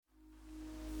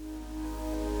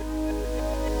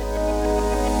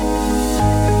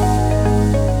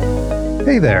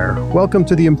Hey there, welcome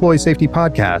to the Employee Safety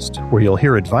Podcast, where you'll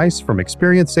hear advice from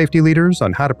experienced safety leaders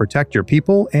on how to protect your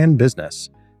people and business.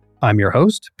 I'm your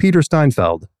host, Peter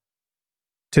Steinfeld.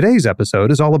 Today's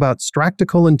episode is all about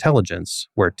Stractical intelligence,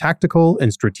 where tactical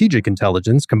and strategic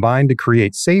intelligence combine to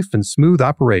create safe and smooth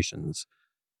operations.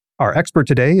 Our expert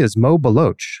today is Mo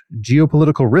Baloch,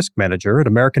 Geopolitical Risk Manager at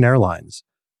American Airlines.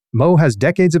 Mo has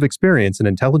decades of experience in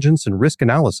intelligence and risk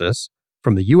analysis,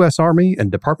 from the U.S. Army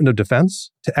and Department of Defense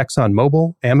to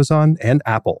ExxonMobil, Amazon, and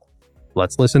Apple.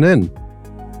 Let's listen in.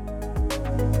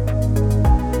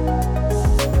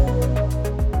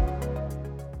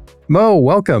 Mo,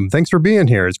 welcome. Thanks for being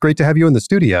here. It's great to have you in the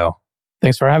studio.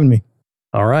 Thanks for having me.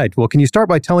 All right. Well, can you start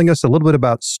by telling us a little bit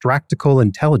about Stractical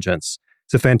intelligence?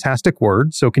 It's a fantastic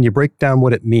word, so can you break down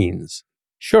what it means?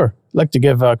 Sure. I'd like to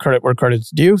give credit where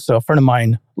credit's due. So a friend of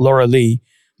mine, Laura Lee,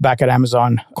 back at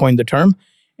Amazon, coined the term,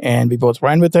 and we both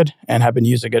ran with it and have been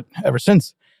using it ever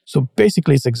since. So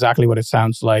basically, it's exactly what it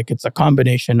sounds like. It's a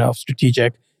combination of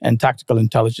strategic and tactical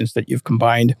intelligence that you've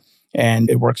combined, and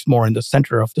it works more in the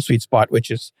center of the sweet spot, which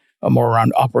is more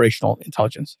around operational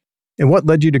intelligence. And what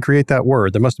led you to create that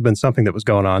word? There must have been something that was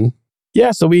going on. Yeah,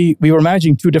 so we were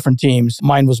managing two different teams.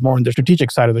 Mine was more on the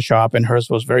strategic side of the shop, and hers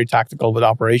was very tactical with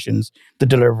operations, the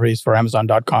deliveries for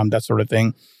Amazon.com, that sort of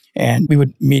thing. And we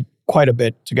would meet quite a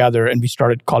bit together, and we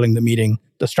started calling the meeting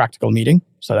the Stractical meeting.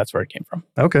 So that's where it came from.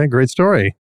 Okay, great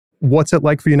story. What's it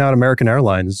like for you now at American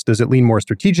Airlines? Does it lean more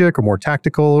strategic or more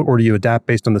tactical, or do you adapt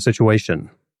based on the situation?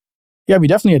 Yeah, we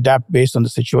definitely adapt based on the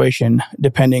situation,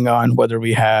 depending on whether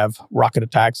we have rocket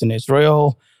attacks in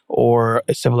Israel or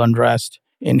a civil unrest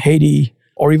in Haiti,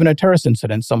 or even a terrorist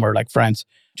incident somewhere like France.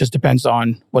 Just depends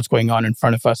on what's going on in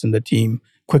front of us, and the team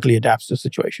quickly adapts to the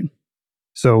situation.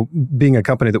 So being a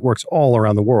company that works all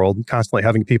around the world, constantly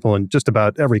having people in just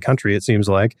about every country, it seems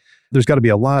like, there's got to be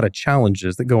a lot of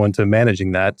challenges that go into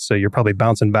managing that. So you're probably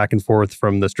bouncing back and forth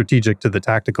from the strategic to the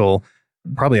tactical,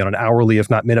 probably on an hourly, if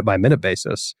not minute by minute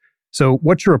basis. So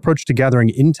what's your approach to gathering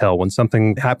intel when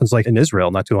something happens like in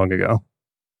Israel not too long ago?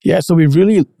 Yeah, so we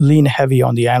really lean heavy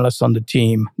on the analysts on the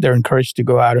team. They're encouraged to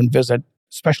go out and visit,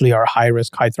 especially our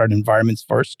high-risk, high-threat environments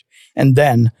first, and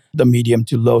then the medium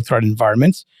to low-threat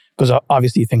environments, because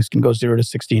obviously things can go 0 to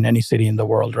 60 in any city in the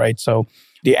world, right? So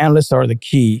the analysts are the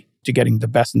key to getting the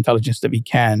best intelligence that we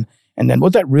can. And then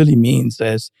what that really means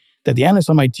is that the analysts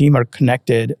on my team are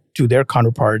connected to their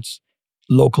counterparts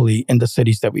locally in the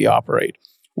cities that we operate,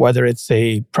 whether it's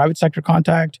a private sector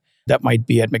contact that might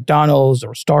be at McDonald's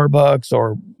or Starbucks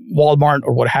or Walmart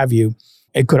or what have you.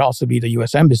 It could also be the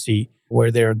U.S. Embassy,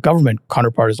 where their government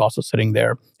counterpart is also sitting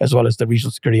there, as well as the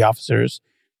regional security officers,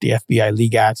 the FBI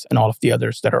legats, and all of the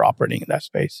others that are operating in that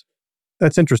space.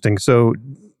 That's interesting. So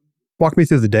walk me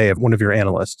through the day of one of your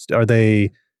analysts. Are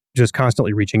they just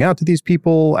constantly reaching out to these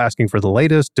people, asking for the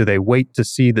latest? Do they wait to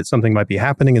see that something might be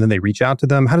happening and then they reach out to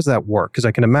them? How does that work? Because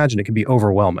I can imagine it can be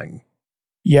overwhelming.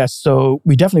 Yes, so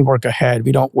we definitely work ahead.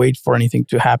 We don't wait for anything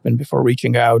to happen before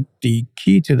reaching out. The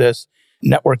key to this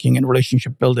networking and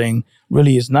relationship building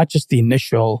really is not just the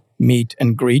initial meet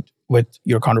and greet with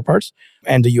your counterparts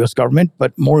and the U.S. government,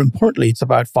 but more importantly, it's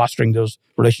about fostering those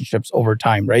relationships over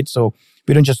time, right? So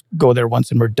we don't just go there once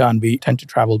and we're done. We tend to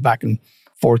travel back and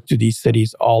forth to these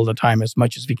cities all the time as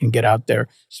much as we can get out there,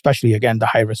 especially, again, the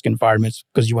high-risk environments,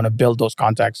 because you want to build those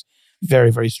contacts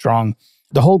very, very strong.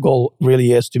 The whole goal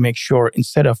really is to make sure,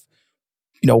 instead of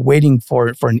waiting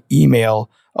for an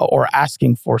email or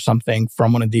asking for something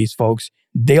from one of these folks,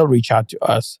 they'll reach out to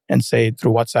us and say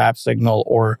through WhatsApp, Signal,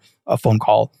 or a phone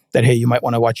call that, hey, you might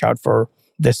want to watch out for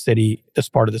this city, this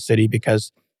part of the city,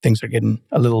 because things are getting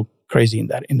a little crazy in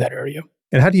that area.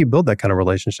 And how do you build that kind of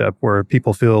relationship where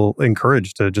people feel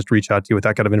encouraged to just reach out to you with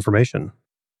that kind of information?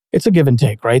 It's a give and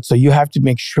take, right? So you have to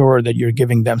make sure that you're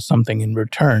giving them something in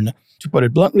return. To put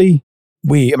it bluntly,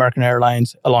 we, American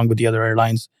Airlines, along with the other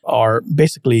airlines, are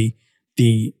basically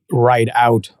the ride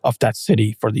out of that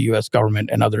city for the U.S. government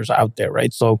and others out there,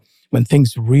 right? So when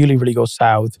things really, really go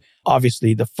south,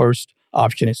 obviously the first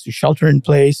option is to shelter in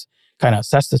place, kind of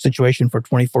assess the situation for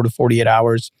 24 to 48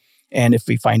 hours. And if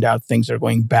we find out things are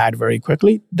going bad very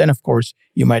quickly, then of course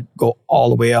you might go all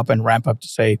the way up and ramp up to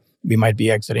say we might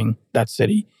be exiting that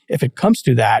city. If it comes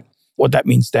to that, what that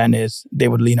means then is they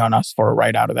would lean on us for a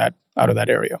ride out of that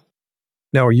area.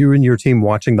 Now, are you and your team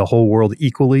watching the whole world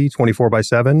equally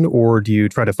 24/7, or do you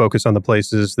try to focus on the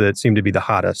places that seem to be the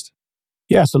hottest?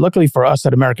 Yeah, so luckily for us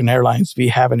at American Airlines, we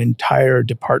have an entire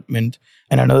department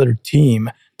and another team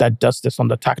that does this on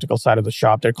the tactical side of the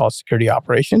shop. They're called Security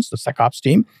Operations, the SecOps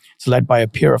team. It's led by a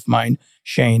peer of mine,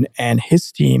 Shane, and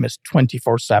his team is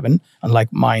 24/7,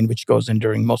 unlike mine, which goes in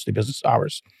during mostly business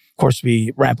hours. Of course,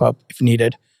 we ramp up if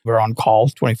needed We're on call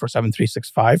 24/7,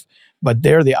 365, but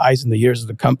they're the eyes and the ears of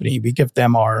the company. We give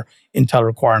them our intel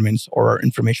requirements or our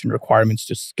information requirements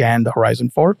to scan the horizon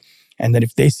for. And then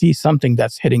if they see something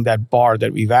that's hitting that bar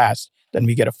that we've asked, then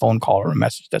we get a phone call or a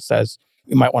message that says,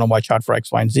 you might want to watch out for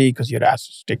X, Y, and Z because you had asked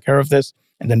us to take care of this.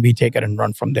 And then we take it and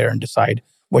run from there and decide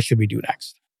what should we do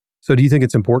next. So do you think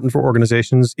it's important for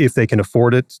organizations, if they can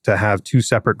afford it, to have two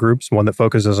separate groups, one that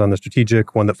focuses on the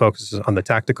strategic, one that focuses on the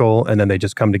tactical, and then they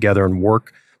just come together and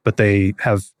work, but they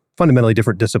have fundamentally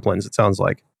different disciplines, it sounds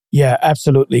like? Yeah,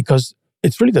 absolutely. Because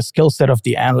it's really the skill set of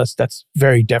the analyst that's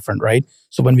very different, right?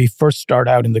 So when we first start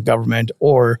out in the government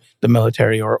or the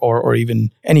military or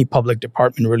even any public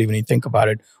department, really, when you think about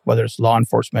it, whether it's law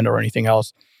enforcement or anything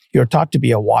else, you're taught to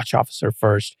be a watch officer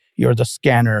first. You're the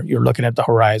scanner. You're looking at the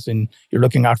horizon. You're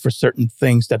looking out for certain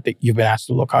things that you've been asked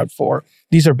to look out for.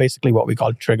 These are basically what we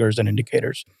call triggers and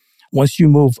indicators. Once you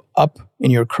move up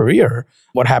in your career,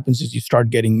 what happens is you start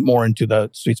getting more into the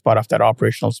sweet spot of that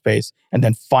operational space. And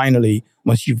then finally,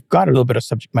 once you've got a little bit of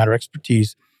subject matter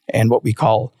expertise and what we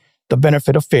call the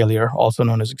benefit of failure, also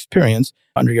known as experience,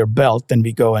 under your belt, then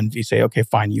we go and we say, okay,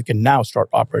 fine, you can now start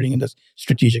operating in this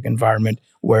strategic environment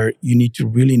where you need to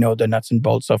really know the nuts and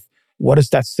bolts of what does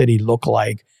that city look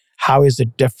like? How is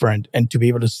it different? And to be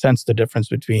able to sense the difference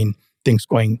between things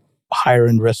going higher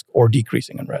in risk or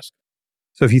decreasing in risk.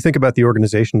 So if you think about the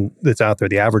organization that's out there,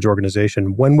 the average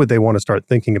organization, when would they want to start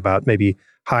thinking about maybe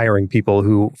hiring people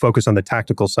who focus on the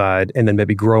tactical side and then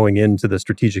maybe growing into the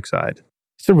strategic side?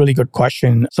 It's a really good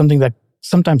question. Something that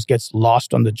sometimes gets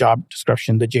lost on the job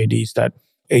description, the JDs that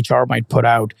HR might put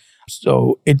out.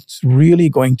 So it's really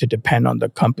going to depend on the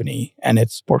company and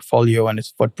its portfolio and its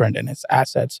footprint and its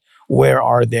assets. Where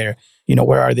are they?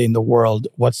 Where are they in the world?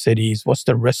 What cities? What's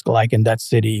the risk like in that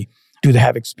city? Do they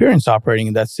have experience operating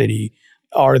in that city?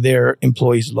 Are their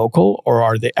employees local or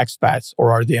are they expats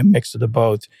or are they a mix of the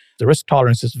both? The risk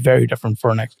tolerance is very different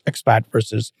for an expat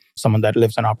versus someone that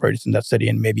lives and operates in that city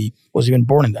and maybe was even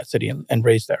born in that city and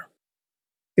raised there.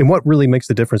 And what really makes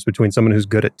the difference between someone who's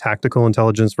good at tactical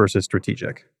intelligence versus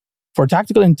strategic? For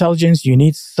tactical intelligence, you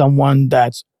need someone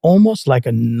that's almost like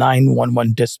a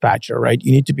 911 dispatcher, right?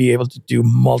 You need to be able to do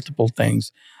multiple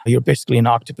things. You're basically an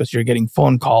octopus. You're getting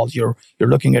phone calls. You're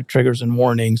looking at triggers and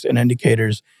warnings and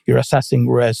indicators. You're assessing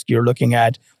risk. You're looking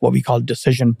at what we call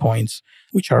decision points,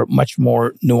 which are much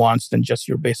more nuanced than just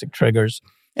your basic triggers.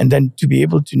 And then to be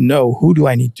able to know who do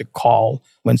I need to call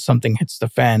when something hits the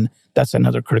fan, that's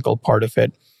another critical part of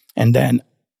it. And then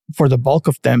for the bulk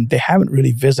of them, they haven't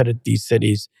really visited these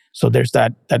cities. So there's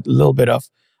that little bit of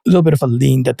a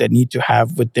lean that they need to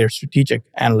have with their strategic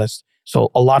analysts.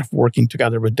 So a lot of working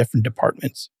together with different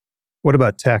departments. What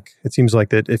about tech? It seems like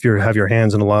that if you have your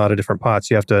hands in a lot of different pots,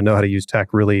 you have to know how to use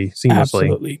tech really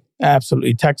seamlessly.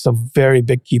 Absolutely. Tech's a very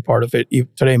big key part of it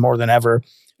today more than ever.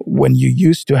 When you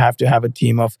used to have a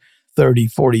team of 30,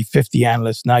 40, 50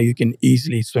 analysts, now you can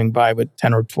easily swing by with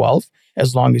 10 or 12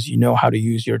 as long as you know how to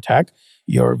use your tech.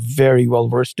 You're very well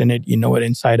versed in it. You know it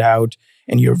inside out.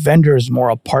 And your vendor is more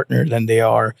a partner than they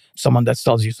are someone that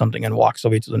sells you something and walks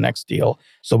away to the next deal.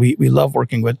 So we love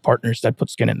working with partners that put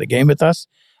skin in the game with us,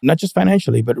 not just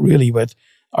financially, but really with,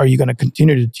 are you going to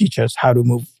continue to teach us how to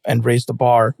move and raise the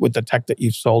bar with the tech that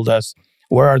you've sold us?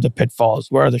 Where are the pitfalls?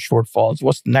 Where are the shortfalls?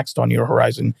 What's next on your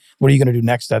horizon? What are you going to do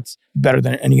next that's better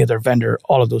than any other vendor?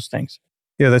 All of those things.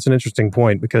 Yeah, that's an interesting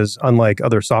point because unlike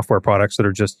other software products that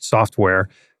are just software,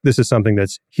 this is something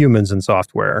that's humans and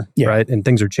software, right? And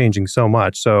things are changing so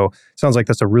much. So it sounds like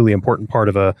that's a really important part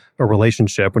of a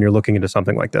relationship when you're looking into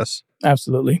something like this.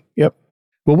 Absolutely. Yep.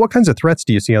 Well, what kinds of threats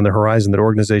do you see on the horizon that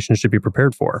organizations should be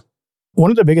prepared for?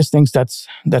 One of the biggest things that's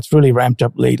really ramped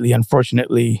up lately,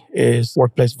 unfortunately, is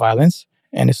workplace violence.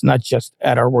 And it's not just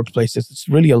at our workplaces. It's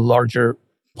really a larger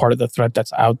part of the threat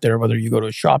that's out there, whether you go to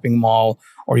a shopping mall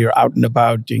or you're out and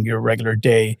about doing your regular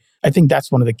day. I think that's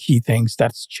one of the key things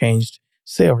that's changed,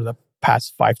 say, over the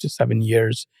past 5 to 7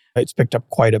 years. It's picked up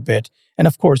quite a bit. And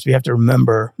of course, we have to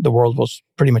remember the world was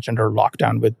pretty much under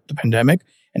lockdown with the pandemic.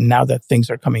 And now that things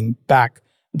are coming back,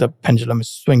 the pendulum is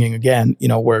swinging again,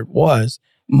 where it was.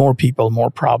 More people, more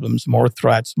problems, more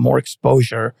threats, more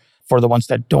exposure for the ones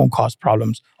that don't cause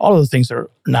problems. All of those things are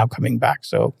now coming back.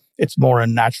 So it's more a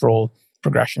natural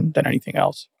progression than anything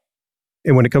else.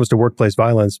 And when it comes to workplace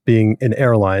violence, being an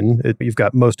airline, you've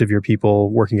got most of your people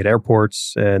working at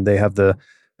airports and they have the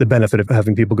benefit of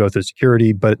having people go through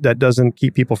security, but that doesn't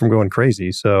keep people from going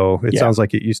crazy. So it sounds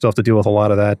like you still have to deal with a lot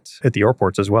of that at the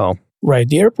airports as well. Right.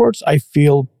 The airports, I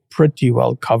feel pretty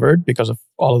well covered because of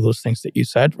all of those things that you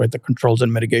said, right? The controls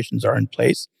and mitigations are in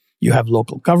place. You have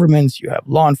local governments, you have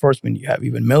law enforcement, you have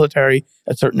even military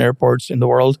at certain airports in the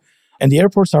world. And the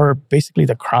airports are basically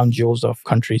the crown jewels of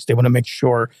countries. They want to make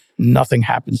sure nothing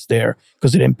happens there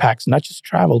because it impacts not just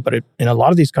travel, but in a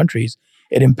lot of these countries,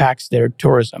 it impacts their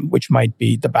tourism, which might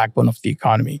be the backbone of the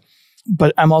economy.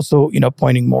 But I'm also,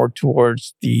 pointing more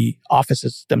towards the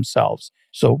offices themselves.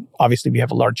 So obviously we have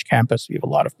a large campus. We have a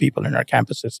lot of people in our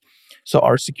campuses. So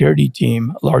our security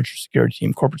team, larger security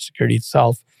team, corporate security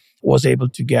itself, was able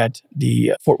to get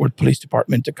the Fort Worth Police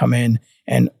Department to come in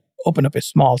and open up a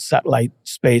small satellite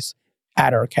space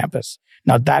at our campus.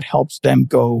 Now that helps them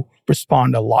go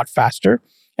respond a lot faster.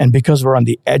 And because we're on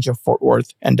the edge of Fort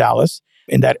Worth and Dallas,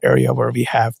 in that area where we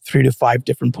have 3 to 5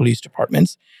 different police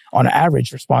departments, on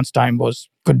average, response time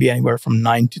could be anywhere from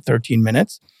 9 to 13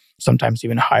 minutes, sometimes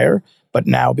even higher. But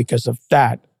now, because of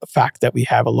that, the fact that we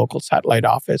have a local satellite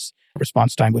office,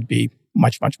 response time would be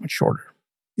much, much, much shorter.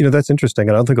 That's interesting.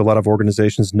 I don't think a lot of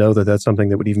organizations know that that's something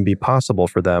that would even be possible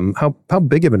for them. How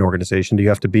big of an organization do you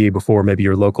have to be before maybe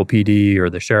your local PD or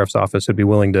the sheriff's office would be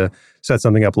willing to set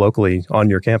something up locally on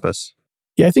your campus?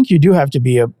 Yeah, I think you do have to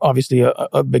be obviously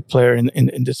a big player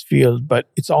in this field, but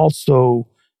it's also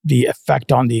the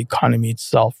effect on the economy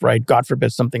itself, right? God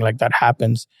forbid something like that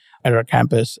happens at our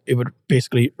campus, it would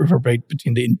basically reverberate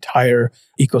between the entire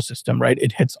ecosystem, right?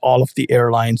 It hits all of the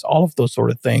airlines, all of those sort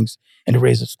of things, and it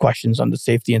raises questions on the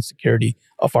safety and security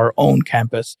of our own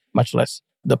campus, much less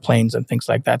the planes and things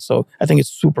like that. So I think it's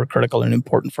super critical and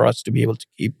important for us to be able to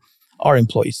keep our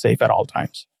employees safe at all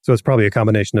times. So it's probably a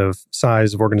combination of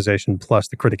size of organization plus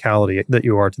the criticality that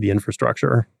you are to the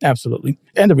infrastructure. Absolutely.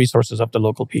 And the resources of the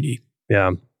local PD.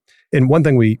 Yeah. And one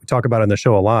thing we talk about on the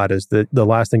show a lot is that the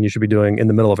last thing you should be doing in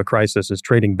the middle of a crisis is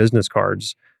trading business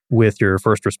cards with your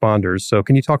first responders. So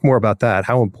can you talk more about that?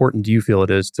 How important do you feel it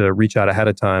is to reach out ahead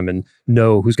of time and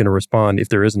know who's going to respond if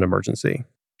there is an emergency?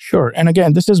 Sure. And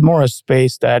again, this is more a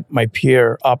space that my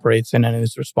peer operates in and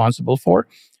is responsible for,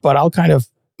 but I'll kind of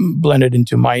blend it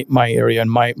into my area and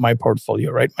my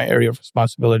portfolio, right? My area of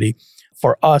responsibility.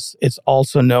 For us, it's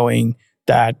also knowing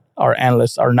that our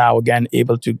analysts are now again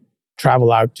able to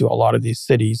travel out to a lot of these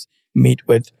cities, meet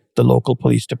with the local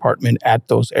police department at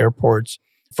those airports.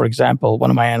 For example,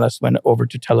 one of my analysts went over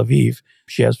to Tel Aviv.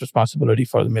 She has responsibility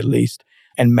for the Middle East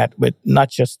and met with not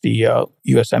just the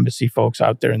U.S. Embassy folks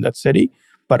out there in that city,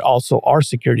 but also our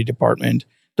security department,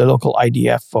 the local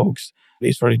IDF folks, the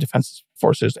Israeli Defense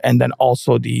Forces, and then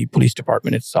also the police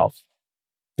department itself.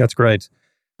 That's great.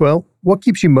 Well, what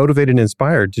keeps you motivated and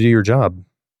inspired to do your job?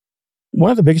 One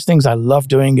of the biggest things I love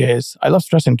doing is I love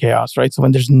stress and chaos, right? So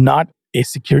when there's not a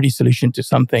security solution to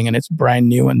something and it's brand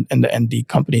new and the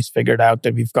company's figured out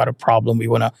that we've got a problem, we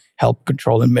want to help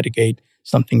control and mitigate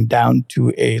something down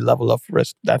to a level of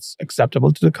risk that's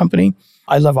acceptable to the company.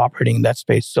 I love operating in that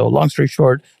space. So long story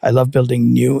short, I love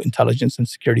building new intelligence and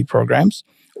security programs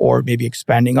or maybe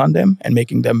expanding on them and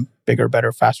making them bigger,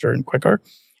 better, faster, and quicker.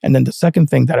 And then the second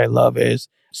thing that I love is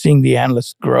seeing the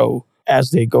analysts grow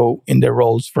as they go in their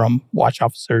roles from watch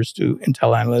officers to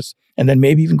intel analysts, and then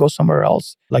maybe even go somewhere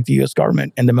else like the US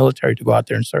government and the military to go out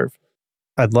there and serve.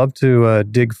 I'd love to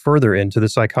dig further into the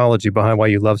psychology behind why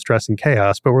you love stress and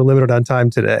chaos, but we're limited on time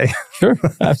today. Sure,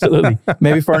 absolutely.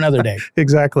 Maybe for another day.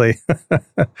 Exactly.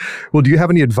 Well, do you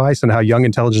have any advice on how young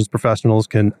intelligence professionals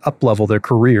can up-level their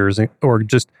careers or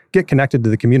just get connected to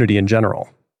the community in general?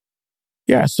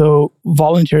 Yeah, so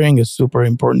volunteering is super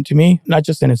important to me, not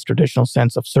just in its traditional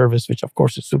sense of service, which of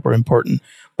course is super important,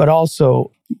 but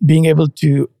also being able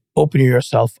to open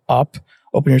yourself up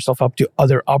to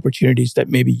other opportunities that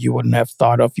maybe you wouldn't have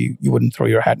thought of, you wouldn't throw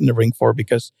your hat in the ring for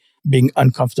because being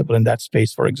uncomfortable in that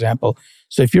space, for example.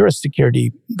 So if you're a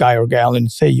security guy or gal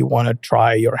and say you want to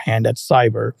try your hand at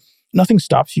cyber, nothing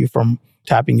stops you from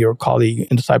tapping your colleague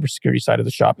in the cybersecurity side of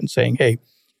the shop and saying, hey,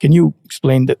 can you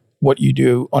explain what you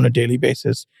do on a daily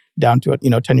basis down to a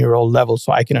 10-year-old level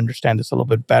so I can understand this a little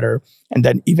bit better. And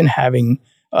then even having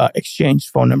exchanged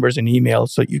phone numbers and emails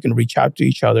so you can reach out to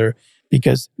each other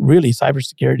because really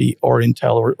cybersecurity or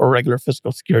intel or regular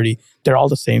physical security, they're all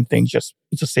the same thing. Just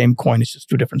it's the same coin. It's just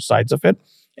two different sides of it.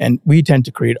 And we tend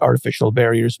to create artificial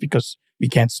barriers because we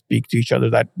can't speak to each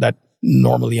other that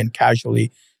normally and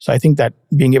casually. So I think that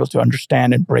being able to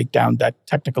understand and break down that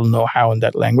technical know-how and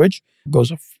that language goes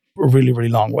a really, really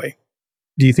long way.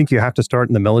 Do you think you have to start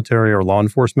in the military or law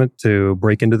enforcement to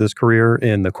break into this career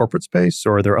in the corporate space,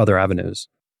 or are there other avenues?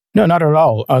 No, not at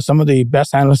all. Some of the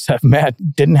best analysts I've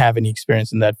met didn't have any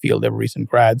experience in that field. They were recent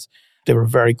grads. They were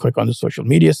very quick on the social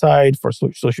media side for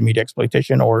social media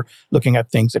exploitation or looking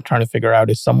at things and trying to figure out,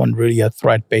 is someone really a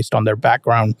threat based on their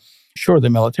background? Sure, the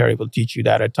military will teach you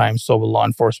that at times, so will law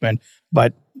enforcement,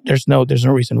 but there's no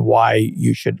reason why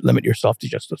you should limit yourself to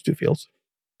just those two fields.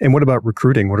 And what about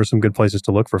recruiting? What are some good places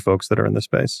to look for folks that are in this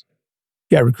space?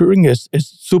 Yeah, recruiting is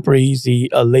super easy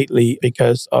lately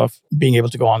because of being able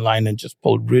to go online and just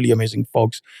pull really amazing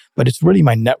folks. But it's really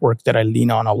my network that I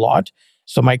lean on a lot.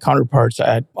 So my counterparts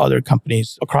at other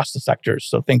companies across the sectors.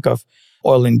 So think of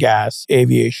oil and gas,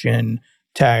 aviation,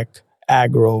 tech,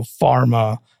 agro,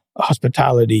 pharma,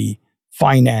 hospitality,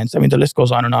 finance. I mean, the list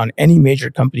goes on and on. Any major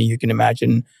company you can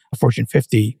imagine, a Fortune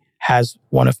 50, has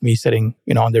one of me sitting,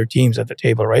 on their teams at the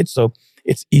table, right? So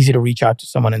it's easy to reach out to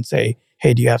someone and say,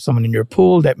 hey, do you have someone in your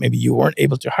pool that maybe you weren't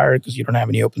able to hire because you don't have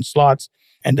any open slots?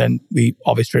 And then we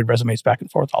always trade resumes back and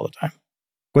forth all the time.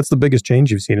 What's the biggest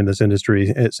change you've seen in this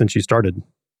industry since you started?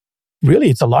 Really,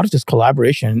 it's a lot of this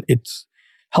collaboration. It's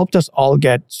helped us all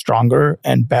get stronger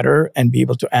and better and be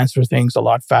able to answer things a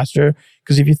lot faster.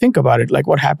 Because if you think about it, like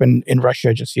what happened in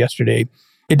Russia just yesterday,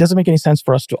 it doesn't make any sense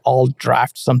for us to all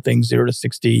draft something 0 to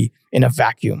 60 in a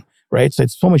vacuum, right? So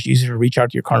it's so much easier to reach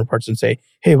out to your counterparts and say,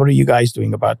 hey, what are you guys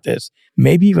doing about this?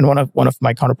 Maybe even one of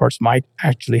my counterparts might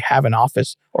actually have an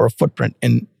office or a footprint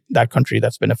in that country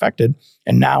that's been affected.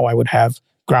 And now I would have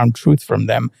ground truth from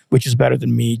them, which is better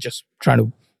than me just trying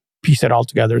to piece it all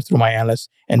together through my analysts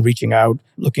and reaching out,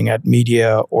 looking at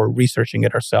media or researching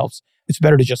it ourselves. It's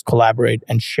better to just collaborate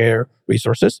and share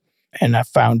resources. And I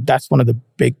found that's one of the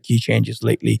big key changes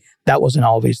lately. That wasn't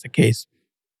always the case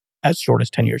as short as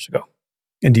 10 years ago.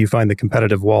 And do you find the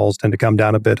competitive walls tend to come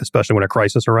down a bit, especially when a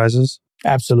crisis arises?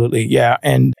 Absolutely, yeah.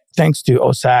 And thanks to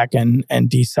OSAC and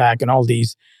DSAC and all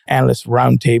these analyst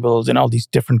roundtables and all these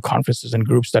different conferences and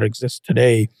groups that exist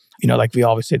today, like we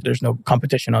always say, there's no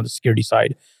competition on the security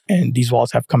side. And these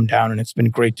walls have come down, and it's been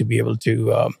great to be able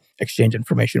to exchange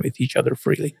information with each other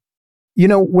freely.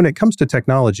 When it comes to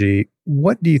technology,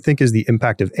 what do you think is the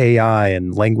impact of AI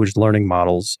and language learning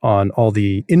models on all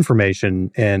the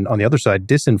information and, on the other side,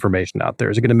 disinformation out there?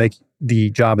 Is it going to make the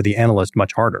job of the analyst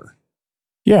much harder?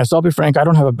 Yeah, so I'll be frank, I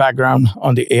don't have a background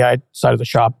on the AI side of the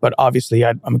shop, but obviously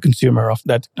I'm a consumer of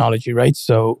that technology, right?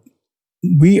 So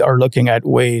we are looking at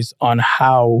ways on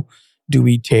how do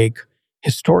we take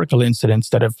historical incidents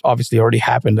that have obviously already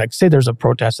happened. Like say there's a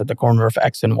protest at the corner of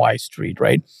X and Y street,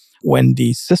 right? When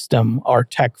the system or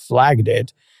tech flagged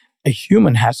it, a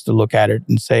human has to look at it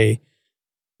and say,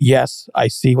 yes, I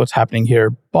see what's happening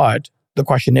here, but the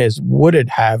question is, would it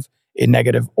have a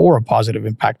negative or a positive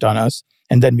impact on us?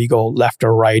 And then we go left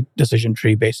or right decision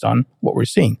tree based on what we're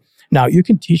seeing. Now, you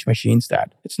can teach machines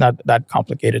that. It's not that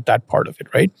complicated, that part of it,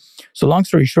 right? So long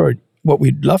story short, what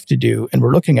we'd love to do, and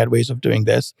we're looking at ways of doing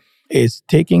this, is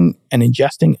taking and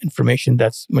ingesting information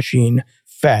that's machine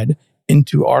fed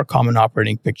into our common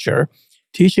operating picture,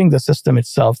 teaching the system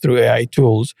itself through AI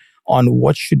tools on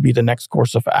what should be the next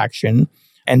course of action,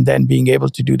 and then being able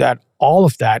to do all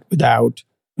of that without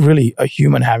really a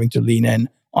human having to lean in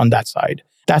on that side.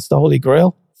 That's the holy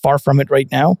grail. Far from it right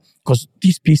now, because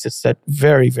these pieces sit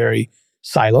very, very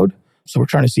siloed. So we're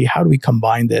trying to see how do we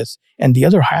combine this? And the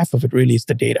other half of it really is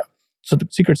the data. So the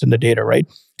secret's in the data, right?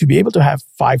 To be able to have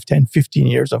 5, 10, 15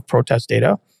 years of protest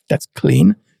data that's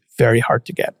clean, very hard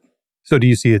to get. So do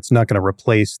you see it's not going to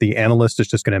replace the analyst? It's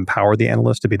just going to empower the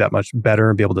analyst to be that much better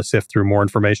and be able to sift through more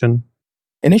information?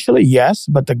 Initially, yes,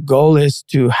 but the goal is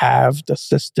to have the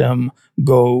system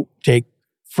go take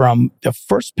from the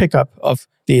first pickup of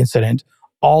the incident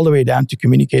all the way down to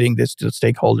communicating this to the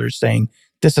stakeholders saying,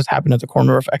 this has happened at the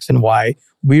corner of X and Y.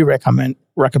 We recommend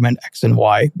X and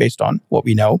Y based on what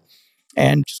we know,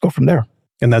 and just go from there.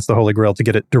 And that's the holy grail, to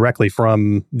get it directly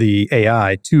from the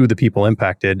AI to the people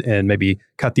impacted and maybe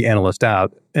cut the analyst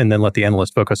out and then let the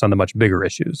analyst focus on the much bigger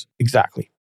issues. Exactly.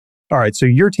 All right. So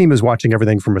your team is watching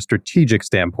everything from a strategic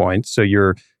standpoint. So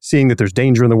you're seeing that there's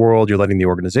danger in the world. You're letting the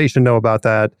organization know about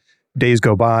that. Days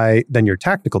go by. Then your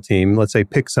tactical team, let's say,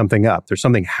 picks something up. There's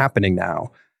something happening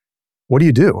now. What do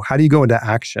you do? How do you go into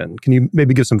action? Can you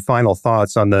maybe give some final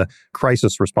thoughts on the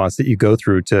crisis response that you go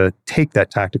through to take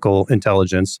that tactical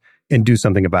intelligence and do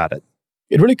something about it?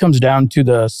 It really comes down to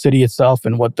the city itself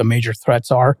and what the major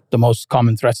threats are, the most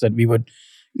common threats that we would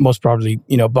most probably,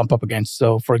 bump up against.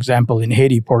 So, for example, in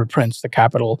Haiti, Port-au-Prince, the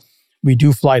capital, we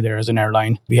do fly there as an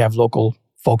airline. We have local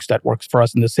folks that works for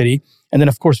us in the city. And then,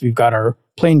 of course, we've got our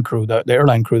plane crew, the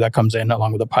airline crew that comes in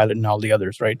along with the pilot and all the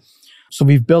others, right? So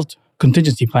we've built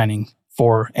contingency planning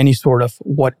for any sort of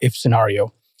what-if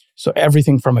scenario. So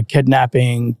everything from a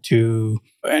kidnapping to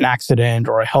an accident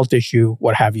or a health issue,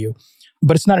 what have you.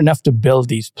 But it's not enough to build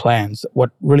these plans.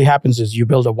 What really happens is you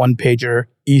build a one-pager,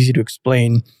 easy to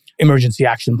explain emergency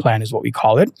action plan is what we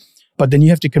call it. But then you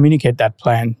have to communicate that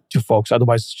plan to folks.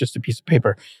 Otherwise, it's just a piece of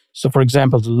paper. So for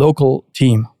example, the local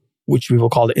team, which we will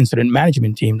call the incident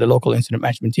management team, the local incident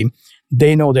management team,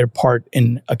 they know their part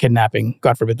in a kidnapping.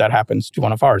 God forbid that happens to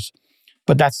one of ours.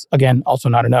 But that's, again, also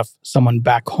not enough. Someone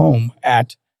back home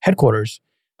at headquarters,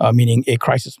 meaning a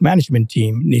crisis management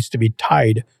team, needs to be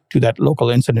tied to that local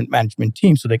incident management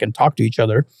team so they can talk to each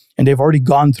other. And they've already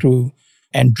gone through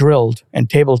and drilled and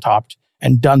tabletopped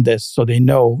and done this. So they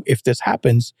know if this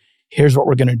happens, here's what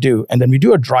we're going to do. And then we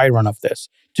do a dry run of this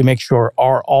to make sure,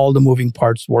 are all the moving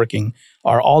parts working?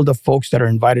 Are all the folks that are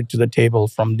invited to the table,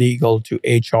 from legal to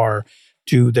HR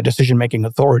to the decision-making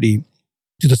authority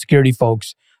to the security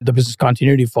folks, the business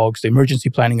continuity folks, the emergency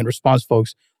planning and response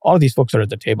folks, all of these folks are at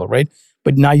the table, right?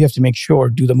 But now you have to make sure,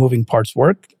 do the moving parts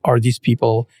work? Are these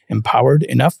people empowered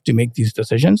enough to make these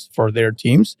decisions for their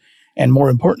teams? And more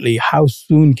importantly, how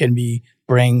soon can we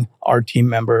bring our team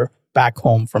member back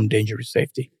home from dangerous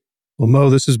safety? Well, Mo,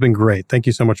 this has been great. Thank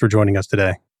you so much for joining us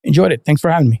today. Enjoyed it. Thanks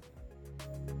for having me.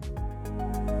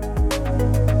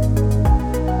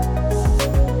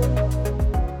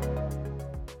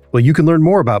 Well, you can learn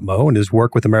more about Mo and his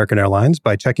work with American Airlines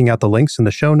by checking out the links in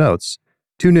the show notes.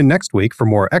 Tune in next week for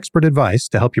more expert advice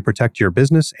to help you protect your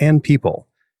business and people.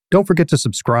 Don't forget to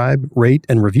subscribe, rate,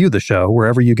 and review the show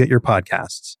wherever you get your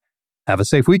podcasts. Have a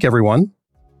safe week, everyone.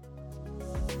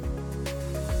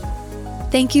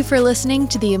 Thank you for listening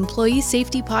to the Employee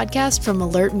Safety Podcast from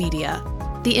Alert Media,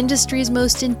 the industry's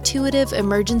most intuitive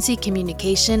emergency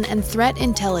communication and threat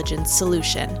intelligence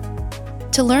solution.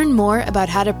 To learn more about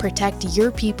how to protect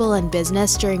your people and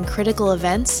business during critical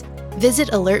events, visit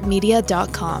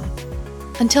alertmedia.com.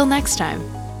 Until next time.